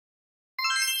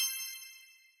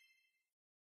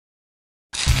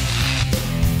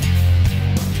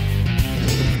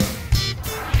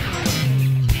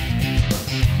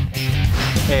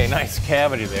nice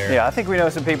cavity there. Yeah, I think we know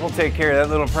some people take care of that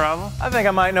little problem. I think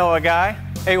I might know a guy.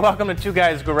 Hey, welcome to Two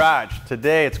Guys Garage.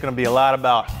 Today it's going to be a lot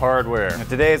about hardware. And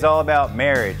today is all about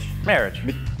marriage.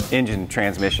 Marriage. Engine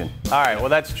transmission. All right, well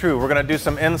that's true. We're going to do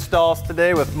some installs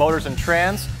today with motors and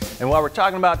trans. And while we're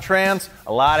talking about trans,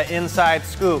 a lot of inside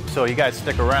scoop, so you guys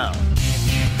stick around.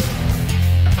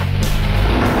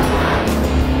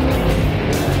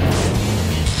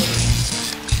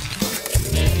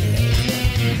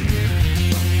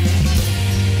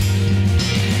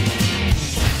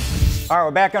 All right,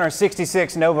 we're back on our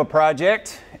 66 Nova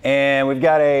project, and we've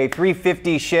got a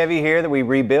 350 Chevy here that we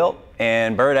rebuilt,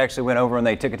 and Byrd actually went over and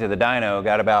they took it to the dyno,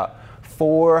 got about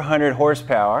 400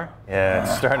 horsepower. Yeah,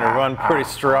 it's starting to run pretty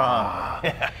strong.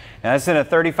 Now it's in a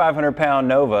 3,500 pound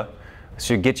Nova,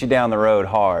 should get you down the road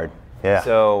hard. Yeah.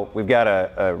 So we've got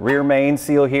a rear main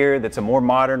seal here that's a more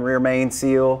modern rear main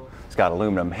seal. It's got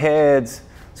aluminum heads,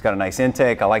 it's got a nice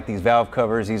intake. I like these valve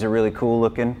covers, these are really cool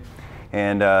looking.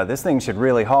 And this thing should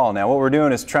really haul. Now what we're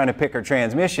doing is trying to pick our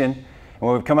transmission, and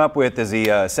what we've come up with is the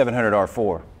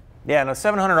 700R4. Yeah, and the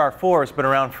 700R4 has been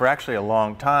around for actually a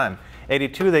long time.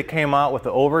 '82 they came out with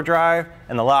the overdrive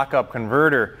and the lockup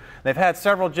converter. They've had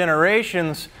several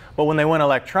generations, but when they went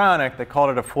electronic, they called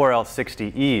it a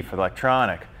 4L60E for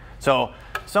electronic. So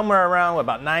somewhere around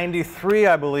about '93,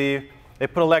 I believe, they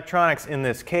put electronics in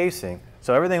this casing.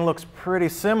 So everything looks pretty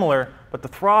similar, but the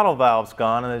throttle valve's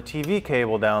gone and the TV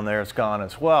cable down there is gone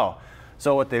as well.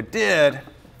 So what they did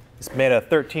is made a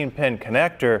 13-pin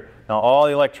connector. Now all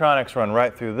the electronics run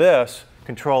right through this,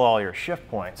 control all your shift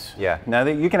points. Yeah, now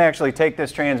that you can actually take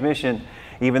this transmission,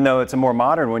 even though it's a more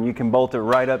modern one, you can bolt it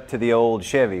right up to the old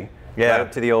Chevy, right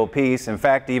up to the old piece. In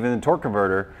fact, even the torque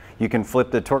converter, you can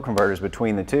flip the torque converters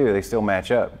between the two, they still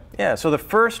match up. Yeah, so the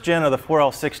first gen of the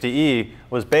 4L60E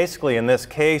was basically in this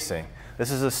casing. This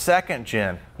is the second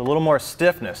gen, a little more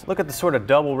stiffness. Look at the sort of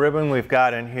double ribbon we've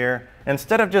got in here.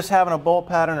 Instead of just having a bolt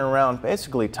pattern around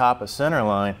basically top of center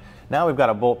line, now we've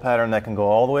got a bolt pattern that can go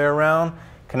all the way around,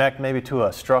 connect maybe to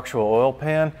a structural oil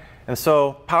pan. And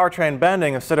so powertrain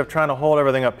bending, instead of trying to hold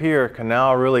everything up here, can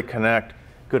now really connect,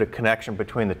 good a connection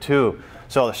between the two.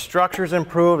 So the structure's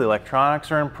improved, the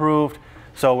electronics are improved,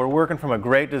 so we're working from a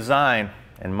great design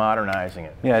and modernizing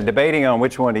it. Yeah, debating on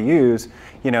which one to use.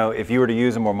 You know, if you were to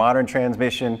use a more modern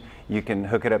transmission, you can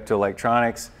hook it up to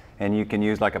electronics, and you can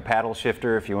use like a paddle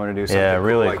shifter if you want to do something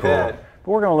really like cool. that.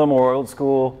 But we're going a little more old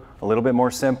school, a little bit more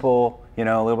simple, you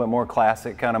know, a little bit more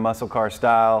classic kind of muscle car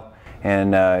style,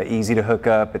 and easy to hook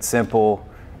up. It's simple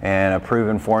and a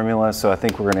proven formula, so I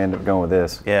think we're going to end up going with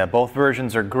this. Yeah, both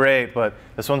versions are great, but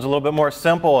this one's a little bit more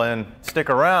simple, and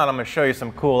stick around, I'm going to show you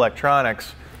some cool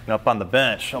electronics up on the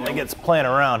bench. I'm going to get playing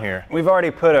around here. We've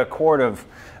already put a quart of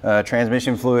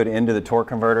transmission fluid into the torque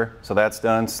converter, so that's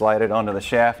done, slide it onto the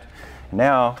shaft.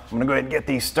 Now I'm going to go ahead and get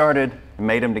these started,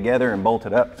 mate them together and bolt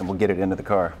it up, and we'll get it into the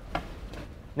car.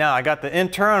 Now I got the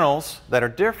internals that are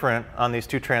different on these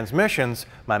two transmissions,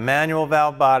 my manual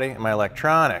valve body and my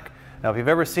electronic. Now if you've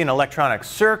ever seen an electronic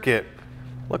circuit,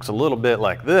 it looks a little bit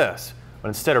like this, but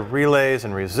instead of relays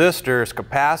and resistors,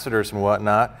 capacitors and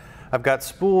whatnot, I've got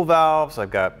spool valves,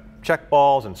 I've got check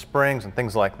balls and springs and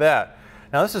things like that.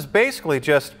 Now this is basically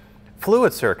just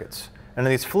fluid circuits. And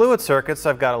in these fluid circuits,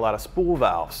 I've got a lot of spool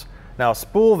valves. Now a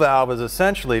spool valve is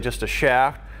essentially just a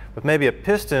shaft with maybe a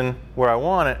piston where I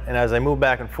want it, and as I move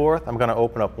back and forth, I'm going to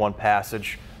open up one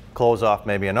passage, close off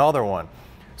maybe another one.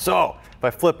 So if I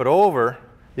flip it over,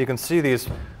 you can see these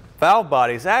valve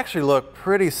bodies actually look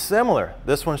pretty similar.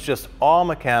 This one's just all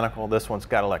mechanical, this one's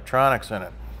got electronics in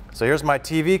it. So here's my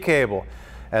TV cable.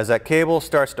 As that cable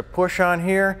starts to push on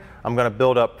here, I'm going to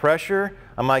build up pressure.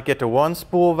 I might get to one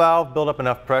spool valve, build up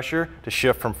enough pressure to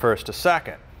shift from first to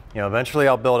second. You know, eventually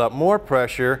I'll build up more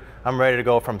pressure. I'm ready to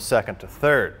go from second to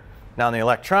third. Now in the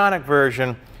electronic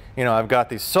version, you know, I've got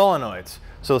these solenoids.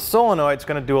 So the solenoid's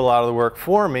going to do a lot of the work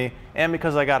for me, and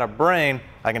because I got a brain,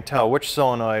 I can tell which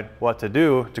solenoid what to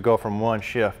do to go from one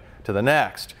shift to the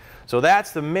next. So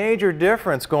that's the major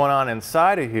difference going on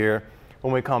inside of here.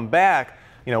 When we come back,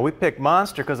 you know, we picked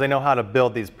Monster because they know how to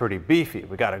build these pretty beefy.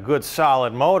 We got a good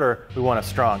solid motor, we want a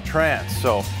strong trans.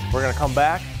 So we're going to come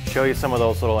back, show you some of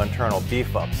those little internal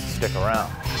beef ups. Stick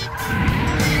around.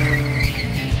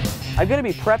 I'm going to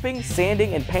be prepping,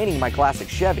 sanding, and painting my classic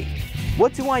Chevy.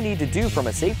 What do I need to do from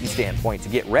a safety standpoint to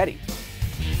get ready?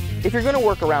 If you're going to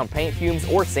work around paint fumes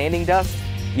or sanding dust,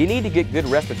 you need to get good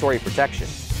respiratory protection.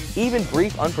 Even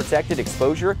brief unprotected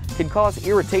exposure can cause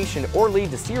irritation or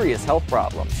lead to serious health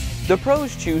problems. The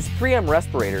pros choose 3M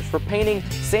respirators for painting,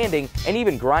 sanding, and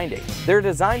even grinding. They're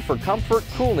designed for comfort,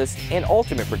 coolness, and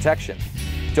ultimate protection.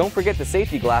 Don't forget the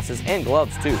safety glasses and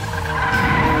gloves too.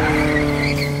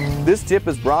 This tip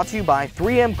is brought to you by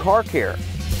 3M Car Care,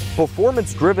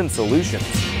 performance-driven solutions.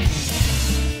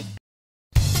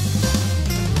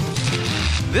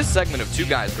 This segment of Two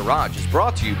Guys Garage is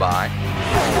brought to you by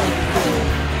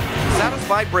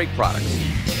Satisfied Brake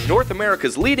Products, North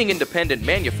America's leading independent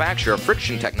manufacturer of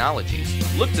friction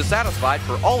technologies. Look to Satisfied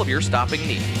for all of your stopping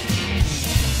needs.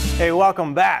 Hey,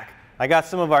 welcome back. I got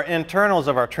some of our internals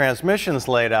of our transmissions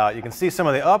laid out. You can see some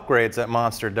of the upgrades that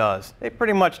Monster does. They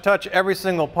pretty much touch every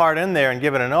single part in there and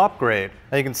give it an upgrade.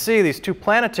 Now you can see these two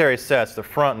planetary sets, the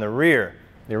front and the rear.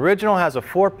 The original has a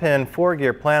 4-pin,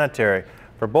 4-gear planetary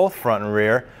for both front and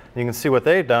rear. You can see what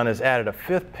they've done is added a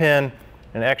 5th pin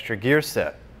and extra gear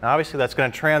set. Now obviously that's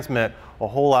going to transmit a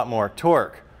whole lot more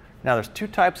torque. Now there's two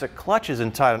types of clutches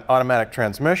inside an automatic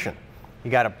transmission.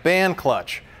 You got a band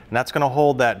clutch, and that's going to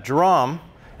hold that drum,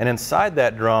 and inside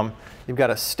that drum you've got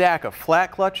a stack of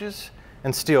flat clutches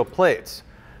and steel plates.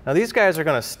 Now these guys are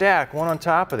going to stack one on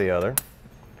top of the other,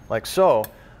 like so,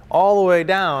 all the way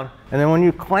down, and then when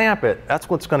you clamp it, that's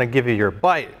what's going to give you your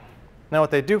bite. Now what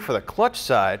they do for the clutch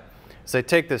side is they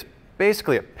take this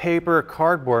basically a paper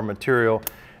cardboard material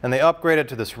and they upgrade it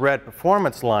to this red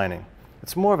performance lining.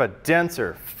 It's more of a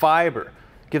denser fiber.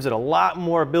 Gives it a lot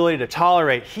more ability to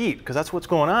tolerate heat because that's what's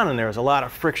going on in there is a lot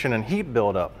of friction and heat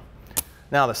buildup.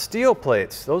 Now the steel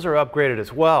plates, those are upgraded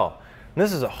as well. And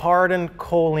this is a hardened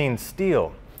choline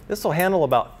steel. This will handle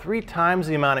about 3 times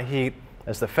the amount of heat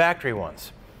as the factory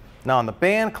ones. Now on the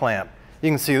band clamp, you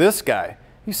can see this guy,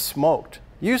 he's smoked.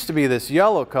 Used to be this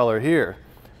yellow color here,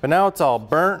 but now it's all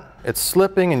burnt, it's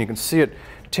slipping, and you can see it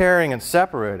tearing and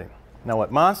separating. Now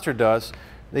what Monster does,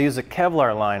 they use a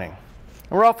Kevlar lining.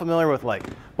 And we're all familiar with like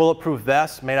bulletproof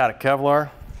vests made out of Kevlar.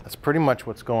 That's pretty much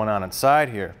what's going on inside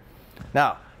here.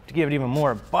 Now, to give it even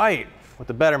more bite with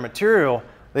the better material,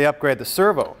 they upgrade the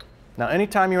servo. Now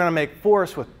anytime you want to make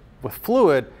force with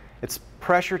fluid, it's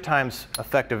pressure times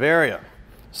effective area.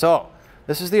 So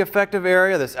this is the effective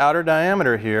area, this outer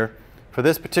diameter here, for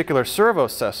this particular servo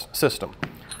system.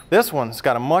 This one's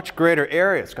got a much greater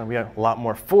area. It's going to be a lot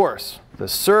more force. The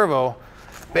servo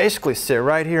basically sit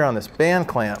right here on this band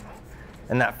clamp,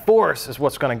 and that force is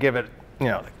what's going to give it, you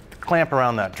know, the clamp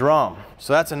around that drum.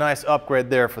 So that's a nice upgrade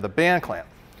there for the band clamp.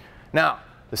 Now,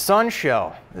 the sun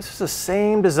shell. This is the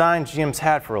same design GM's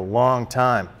had for a long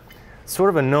time. It's sort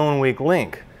of a known weak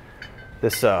link.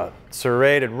 This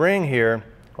serrated ring here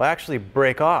will actually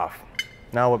break off.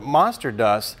 Now what Monster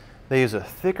does, they use a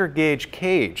thicker gauge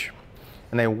cage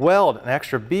and they weld an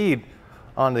extra bead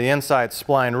on the inside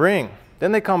spline ring.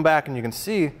 Then they come back and you can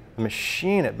see the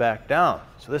machine it back down.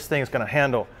 So this thing is going to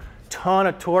handle a ton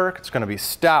of torque. It's going to be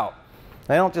stout.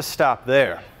 They don't just stop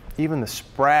there. Even the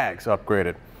sprag's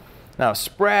upgraded. Now a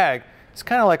sprag is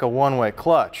kind of like a one-way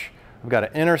clutch. We've got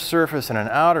an inner surface and an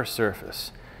outer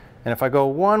surface. And if I go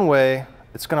one way,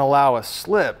 it's going to allow a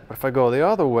slip. But if I go the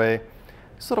other way,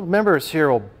 these little members here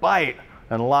will bite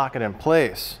and lock it in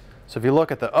place. So if you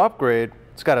look at the upgrade,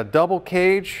 it's got a double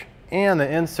cage and the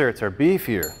inserts are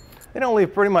beefier. They don't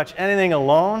leave pretty much anything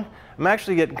alone. I'm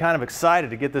actually getting kind of excited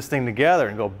to get this thing together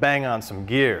and go bang on some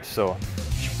gears. So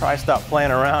you should probably stop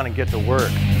playing around and get to work.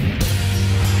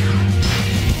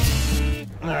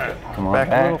 All right, come on back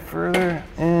a little further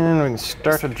and we can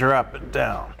start to drop it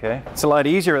down. Okay, it's a lot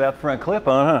easier without the front clip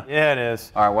on, huh? Yeah, it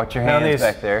is. All right, watch your hands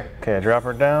back there. Okay, drop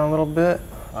her down a little bit.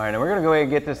 All right, now we're gonna go ahead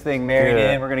and get this thing married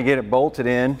in. We're gonna get it bolted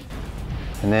in.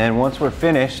 And then once we're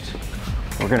finished,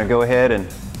 we're gonna go ahead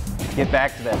and get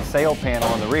back to that sail panel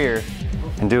on the rear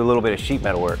and do a little bit of sheet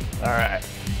metal work. All right,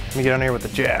 let me get on here with the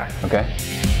jack. Okay.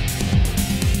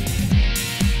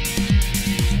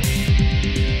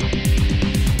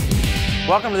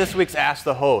 Welcome to this week's Ask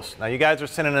the Host. Now you guys are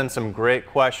sending in some great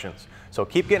questions. So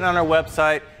keep getting on our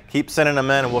website, keep sending them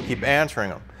in, and we'll keep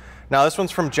answering them. Now this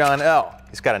one's from John L.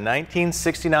 He's got a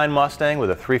 1969 Mustang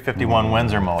with a 351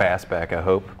 Windsor motor. Fastback, I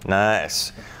hope.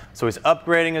 Nice. So he's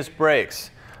upgrading his brakes.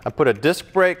 I put a disc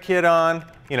brake kit on.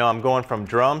 You know, I'm going from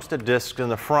drums to discs in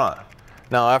the front.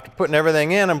 Now after putting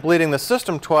everything in, I'm bleeding the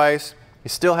system twice. He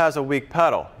still has a weak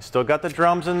pedal. He's still got the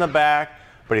drums in the back,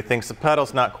 but he thinks the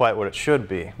pedal's not quite what it should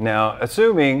be. Now,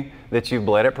 assuming that you've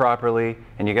bled it properly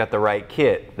and you got the right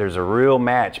kit, there's a real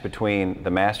match between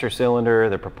the master cylinder,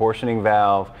 the proportioning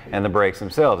valve, and the brakes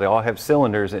themselves. They all have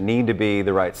cylinders that need to be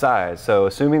the right size. So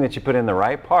assuming that you put in the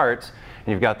right parts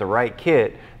and you've got the right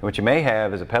kit, what you may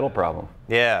have is a pedal problem.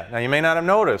 Yeah, now you may not have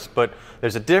noticed, but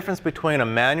there's a difference between a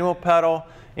manual pedal,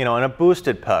 you know, and a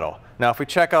boosted pedal. Now if we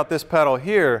check out this pedal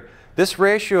here, this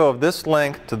ratio of this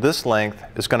length to this length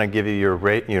is going to give you your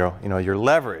rate, your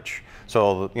leverage.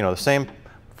 So, you know, the same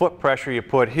foot pressure you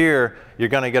put here, you're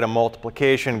going to get a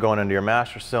multiplication going into your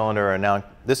master cylinder, and now in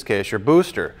this case your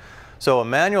booster. So a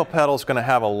manual pedal is going to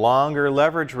have a longer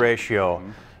leverage ratio.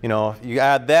 You know, you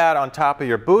add that on top of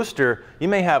your booster, you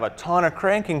may have a ton of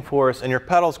cranking force and your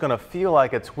pedal's going to feel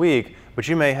like it's weak, but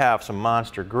you may have some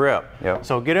monster grip. Yep.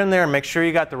 So get in there and make sure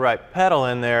you got the right pedal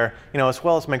in there, you know, as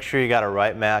well as make sure you got a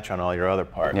right match on all your other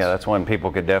parts. Yeah, that's one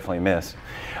people could definitely miss.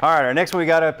 All right, our next one we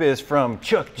got up is from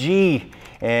Chuck G.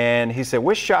 And he said,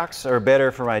 which shocks are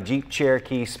better for my Jeep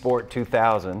Cherokee Sport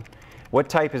 2000? What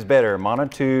type is better,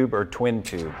 monotube or twin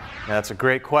tube? Now, that's a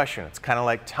great question. It's kind of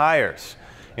like tires.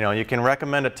 You know, you can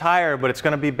recommend a tire, but it's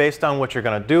going to be based on what you're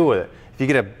going to do with it. If you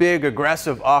get a big,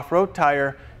 aggressive off-road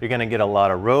tire, you're going to get a lot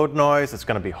of road noise. It's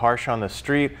going to be harsh on the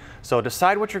street. So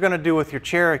decide what you're going to do with your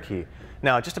Cherokee.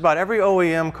 Now, just about every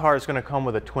OEM car is going to come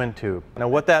with a twin tube. Now,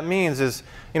 what that means is,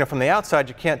 you know, from the outside,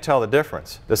 you can't tell the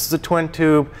difference. This is a twin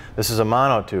tube. This is a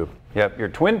monotube. Yep, your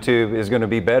twin tube is going to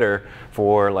be better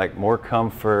for like more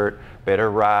comfort,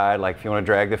 better ride, like if you want to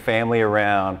drag the family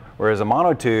around, whereas a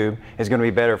monotube is going to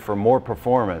be better for more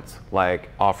performance, like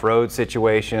off-road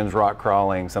situations, rock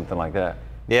crawling, something like that.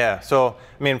 Yeah, so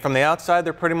I mean, from the outside,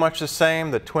 they're pretty much the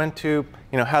same. The twin tube,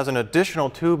 you know, has an additional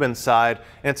tube inside,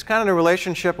 and it's kind of the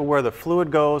relationship of where the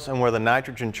fluid goes and where the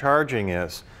nitrogen charging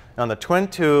is. On the twin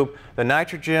tube, the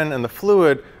nitrogen and the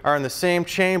fluid are in the same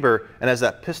chamber, and as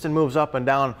that piston moves up and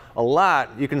down a lot,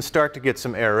 you can start to get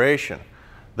some aeration.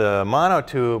 The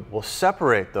monotube will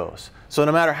separate those. So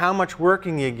no matter how much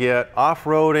working you get,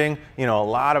 off-roading, you know, a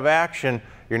lot of action,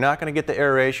 you're not going to get the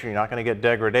aeration, you're not going to get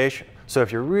degradation. So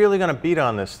if you're really going to beat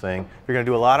on this thing, if you're going to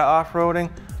do a lot of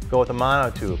off-roading, go with the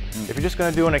monotube. If you're just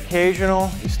going to do an occasional,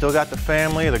 you still got the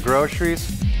family, the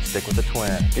groceries, stick with the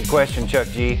twin. Good question, Chuck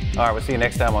G. All right, we'll see you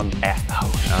next time on Ask the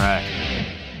Host. All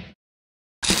right.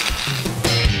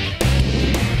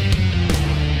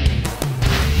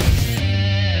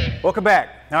 Welcome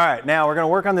back. All right, now we're going to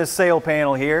work on this sail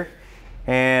panel here.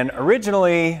 And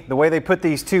originally, the way they put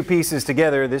these two pieces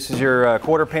together, this is your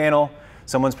quarter panel.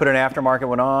 Someone's put an aftermarket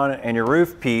one on, and your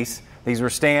roof piece. These were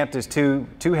stamped as two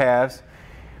halves.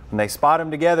 When they spot them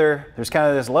together, there's kind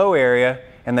of this low area,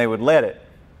 and they would let it.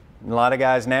 And a lot of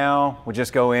guys now would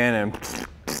just go in and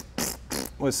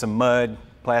with some mud,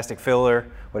 plastic filler,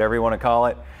 whatever you want to call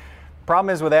it.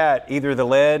 Problem is with that, either the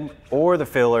lead or the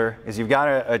filler, is you've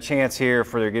got a chance here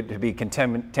for there to be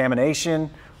contamination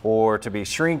or to be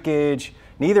shrinkage,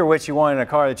 neither of which you want in a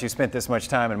car that you spent this much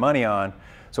time and money on.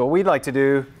 So what we'd like to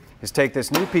do is take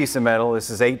this new piece of metal.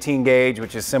 This is 18 gauge,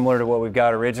 which is similar to what we've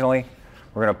got originally.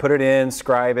 We're going to put it in,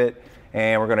 scribe it,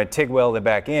 and we're going to TIG weld it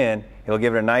back in. It'll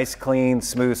give it a nice, clean,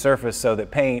 smooth surface so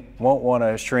that paint won't want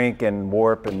to shrink and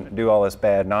warp and do all this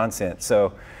bad nonsense.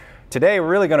 So today we're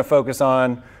really going to focus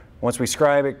on, once we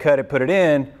scribe it, cut it, put it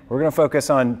in, we're going to focus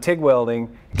on TIG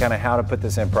welding and kind of how to put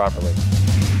this in properly.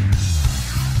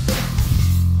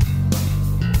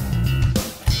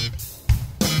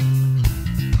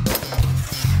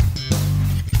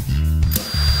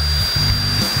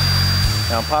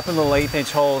 Now I'm popping little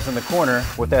 1/8" holes in the corner.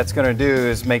 What that's going to do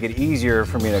is make it easier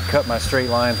for me to cut my straight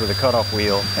lines with a cutoff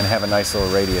wheel and have a nice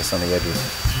little radius on the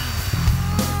edges.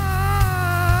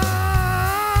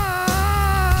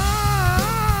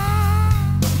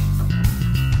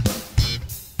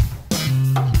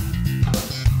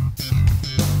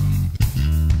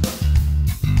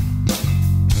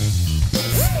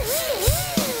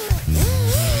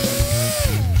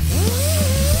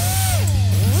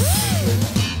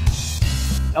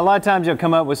 A lot of times you'll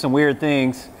come up with some weird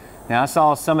things. Now I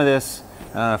saw some of this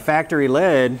factory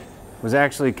lead was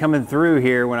actually coming through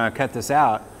here when I cut this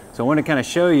out. So I want to kind of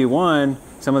show you, one,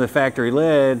 some of the factory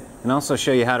lead, and also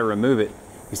show you how to remove it.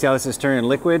 You see how this is turning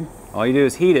liquid? All you do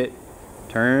is heat it,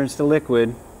 turns to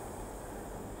liquid,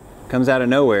 comes out of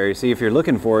nowhere. You see, if you're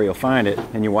looking for it, you'll find it,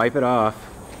 and you wipe it off,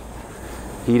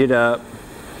 heat it up,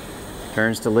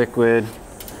 turns to liquid,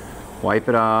 wipe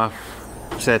it off,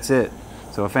 that's it.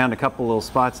 So I found a couple little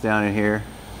spots down in here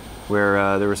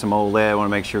where there was some old lead. I want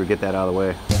to make sure we get that out of the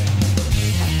way.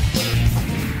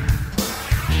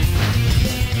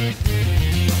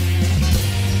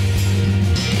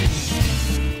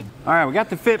 All right, we got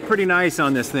the fit pretty nice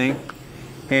on this thing,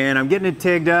 and I'm getting it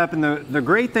tigged up. And the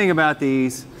great thing about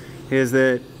these is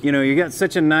that, you know, you got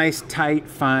such a nice, tight,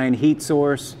 fine heat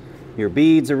source. Your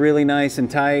beads are really nice and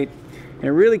tight, and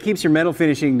it really keeps your metal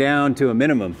finishing down to a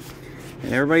minimum.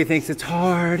 And everybody thinks it's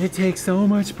hard, it takes so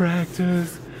much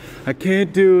practice, I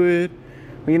can't do it.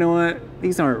 But you know what?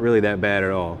 These aren't really that bad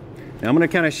at all. Now I'm gonna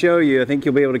kind of show you, I think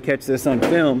you'll be able to catch this on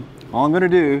film. All I'm gonna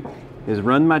do is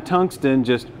run my tungsten,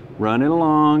 just run it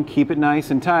along, keep it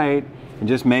nice and tight, and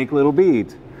just make little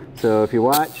beads. So if you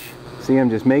watch, see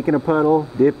I'm just making a puddle,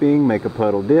 dipping, make a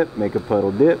puddle dip, make a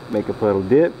puddle dip, make a puddle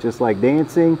dip, just like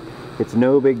dancing. It's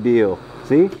no big deal.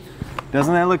 See?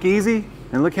 Doesn't that look easy?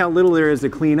 And look how little there is to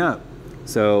clean up.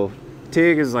 So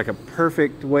TIG is like a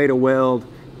perfect way to weld,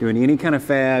 doing any kind of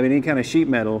fab, any kind of sheet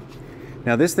metal.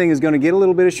 Now this thing is going to get a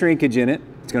little bit of shrinkage in it.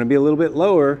 It's going to be a little bit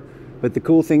lower, but the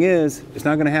cool thing is it's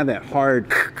not going to have that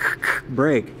hard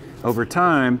break. Over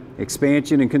time,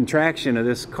 expansion and contraction of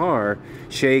this car,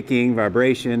 shaking,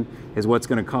 vibration, is what's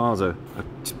going to cause a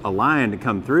line to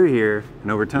come through here, and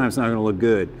over time it's not going to look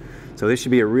good. So this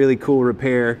should be a really cool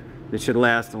repair that should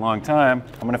last a long time.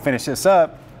 I'm going to finish this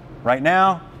up. Right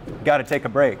now, got to take a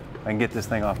break. I can get this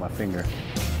thing off my finger.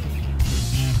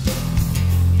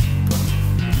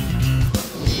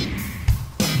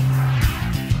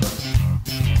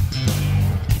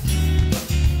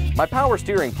 My power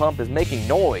steering pump is making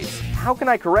noise. How can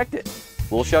I correct it?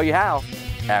 We'll show you how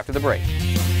after the break.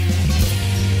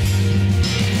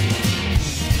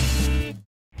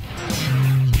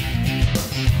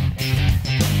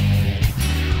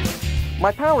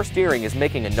 My power steering is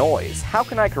making a noise. How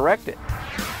can I correct it?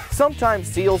 Sometimes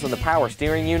seals in the power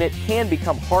steering unit can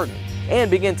become hardened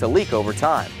and begin to leak over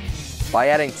time. By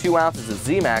adding 2 ounces of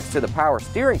Z-Max to the power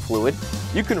steering fluid,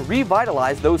 you can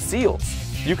revitalize those seals.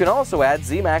 You can also add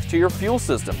Z-Max to your fuel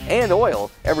system and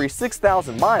oil every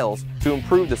 6,000 miles to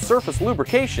improve the surface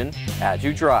lubrication as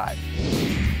you drive.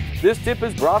 This tip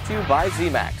is brought to you by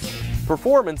Z-Max.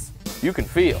 Performance you can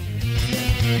feel.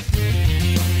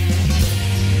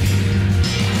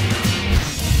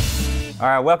 All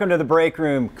right, welcome to the break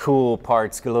room. Cool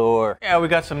parts galore. Yeah, we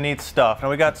got some neat stuff. Now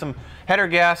we got some header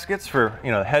gaskets for,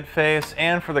 the head face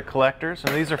and for the collectors.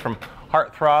 And these are from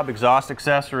Heartthrob Exhaust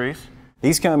Accessories.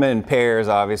 These come in pairs,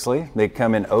 obviously. They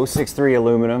come in 063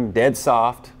 aluminum, dead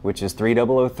soft, which is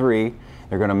 3003.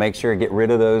 They're gonna make sure to get rid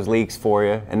of those leaks for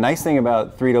you. And nice thing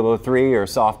about 3003 or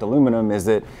soft aluminum is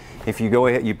that if you go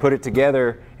ahead, you put it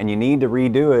together and you need to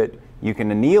redo it, you can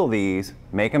anneal these,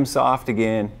 make them soft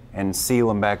again, and seal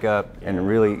them back up and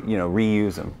really,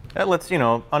 reuse them. That lets,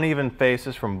 uneven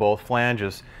faces from both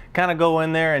flanges kind of go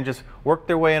in there and just work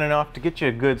their way in enough to get you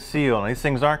a good seal. And these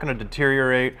things aren't going to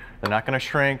deteriorate, they're not going to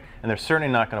shrink, and they're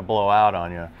certainly not going to blow out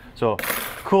on you. So,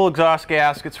 cool exhaust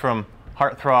gaskets from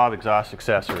Heartthrob Exhaust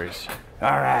Accessories. All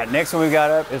right, next one we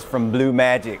got up is from Blue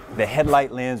Magic, the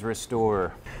Headlight Lens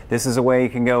Restorer. This is a way you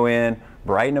can go in,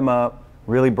 brighten them up,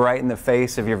 really brighten the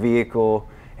face of your vehicle,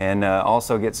 and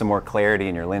also get some more clarity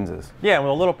in your lenses. Yeah, and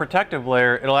with a little protective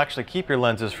layer, it'll actually keep your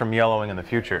lenses from yellowing in the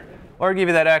future. Or give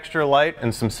you that extra light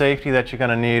and some safety that you're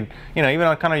going to need, even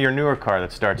on kind of your newer car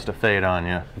that starts to fade on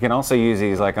you. You can also use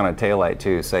these like on a taillight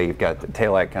too. Say you've got the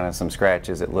taillight kind of some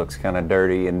scratches, it looks kind of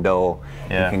dirty and dull.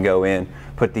 Yeah. You can go in,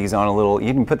 put these on a little,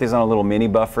 you can put these on a little mini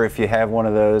buffer if you have one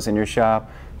of those in your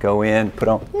shop. Go in, put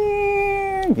on,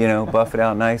 buff it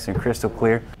out nice and crystal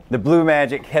clear. The Blue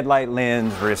Magic Headlight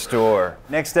Lens Restore.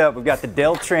 Next up, we've got the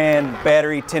Deltran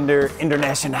Battery Tender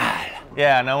International.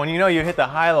 Yeah, now when you hit the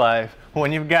high life,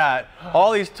 when you've got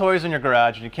all these toys in your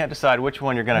garage and you can't decide which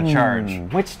one you're going to charge.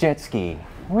 Which jet ski?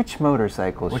 Which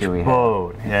motorcycle should we have? Which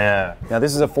boat? Yeah. Now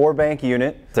this is a 4-bank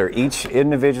unit. They're each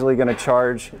individually going to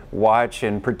charge, watch,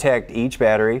 and protect each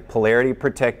battery. Polarity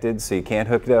protected, so you can't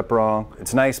hook it up wrong.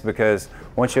 It's nice because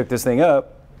once you hook this thing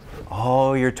up,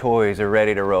 all your toys are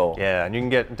ready to roll. Yeah, and you can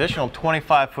get additional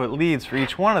 25-foot leads for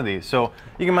each one of these. So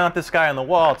you can mount this guy on the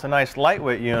wall. It's a nice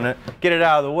lightweight unit. Get it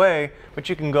out of the way, but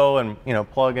you can go and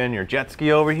plug in your jet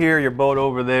ski over here, your boat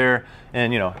over there,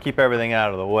 and keep everything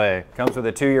out of the way. Comes with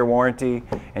a 2-year warranty,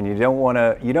 and you don't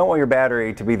want your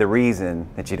battery to be the reason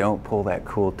that you don't pull that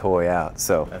cool toy out.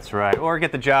 So that's right. Or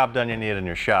get the job done you need in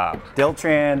your shop.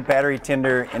 Deltran Battery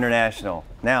Tender International.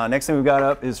 Now, next thing we've got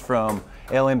up is from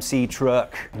LMC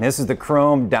Truck. And this is the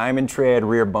chrome diamond tread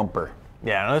rear bumper.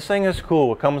 Yeah, now this thing is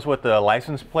cool. It comes with the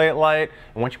license plate light,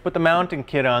 and once you put the mounting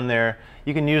kit on there,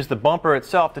 you can use the bumper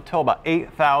itself to tow about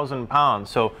 8,000 pounds.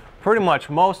 So pretty much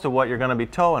most of what you're going to be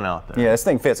towing out there. Yeah, this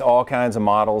thing fits all kinds of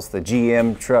models. The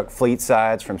GM truck fleet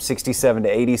sides from 67 to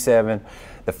 87,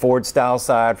 the Ford style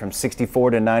side from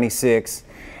 64 to 96.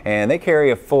 And they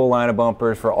carry a full line of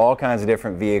bumpers for all kinds of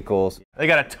different vehicles. They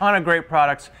got a ton of great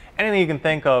products, anything you can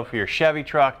think of for your Chevy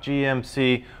truck,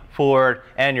 GMC, Ford,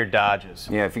 and your Dodges.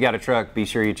 Yeah, if you got a truck, be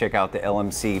sure you check out the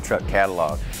LMC truck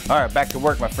catalog. All right, back to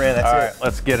work, my friend. That's it. All right,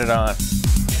 let's get it on.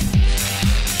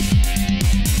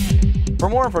 For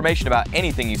more information about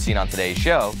anything you've seen on today's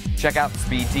show, check out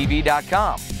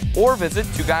speedtv.com or visit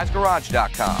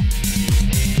TwoGuysGarage.com.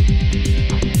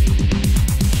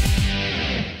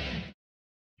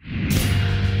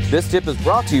 This tip is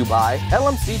brought to you by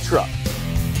LMC Truck.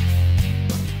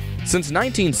 Since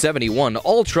 1971,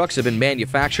 all trucks have been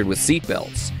manufactured with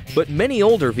seatbelts, but many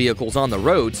older vehicles on the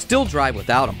road still drive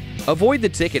without them. Avoid the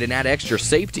ticket and add extra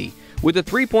safety with a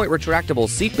 3-point retractable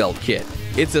seatbelt kit.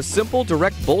 It's a simple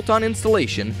direct bolt-on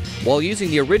installation while using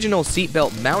the original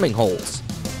seatbelt mounting holes.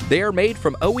 They are made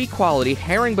from OE quality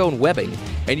herringbone webbing,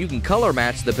 and you can color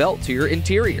match the belt to your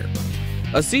interior.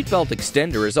 A seatbelt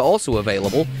extender is also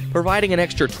available, providing an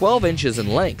extra 12 inches in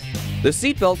length. The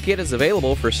seatbelt kit is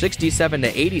available for 67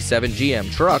 to 87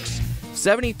 GM trucks,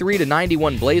 73 to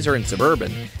 91 Blazer and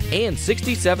Suburban, and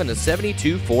 67 to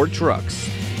 72 Ford trucks.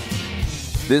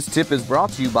 This tip is brought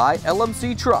to you by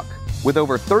LMC Truck. With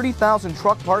over 30,000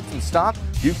 truck parts in stock,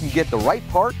 you can get the right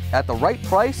part at the right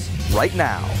price right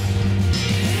now.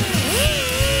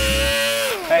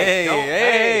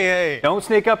 Hey, don't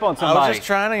sneak up on somebody. I was just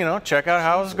trying to, you know, check out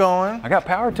how it's going. I got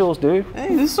power tools, dude.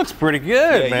 Hey, this looks pretty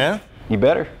good, man. You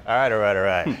better. All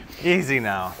right. Easy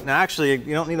now. Now, actually,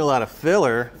 you don't need a lot of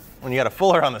filler when you got a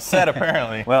fuller on the set,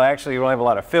 apparently. Well, actually, we don't have a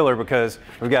lot of filler because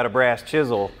we've got a brass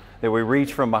chisel that we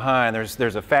reach from behind.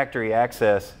 There's a factory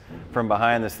access from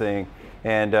behind this thing.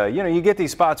 And, you know, you get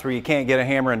these spots where you can't get a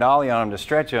hammer and dolly on them to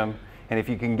stretch them. And if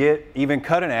you can even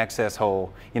cut an access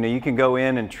hole, you know, you can go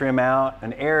in and trim out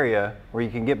an area where you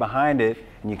can get behind it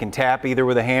and you can tap either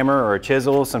with a hammer or a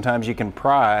chisel. Sometimes you can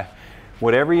pry.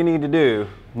 Whatever you need to do,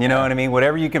 you know what I mean?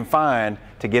 Whatever you can find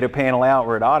to get a panel out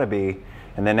where it ought to be.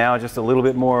 And then now just a little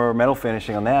bit more metal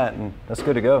finishing on that, and that's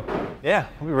good to go. Yeah,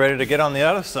 we'll be ready to get on the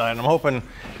other side. I'm hoping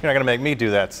you're not gonna make me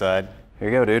do that side. Here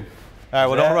you go, dude. All right,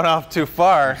 well, don't run off too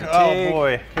far. Oh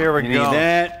boy, here we go. You need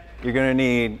that. You're gonna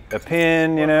need a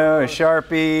pin, you know, a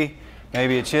Sharpie,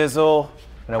 maybe a chisel,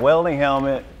 and a welding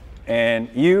helmet, and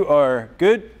you are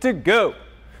good to go.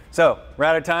 So, we're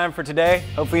out of time for today.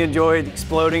 Hopefully you enjoyed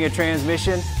exploding a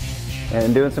transmission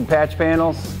and doing some patch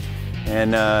panels.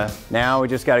 And now we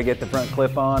just got to get the front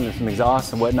clip on and some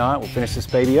exhaust and whatnot. We'll finish this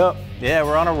baby up. Yeah,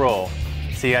 we're on a roll.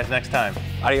 See you guys next time.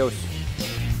 Adios.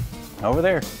 Over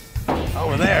there.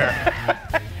 Over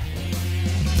there.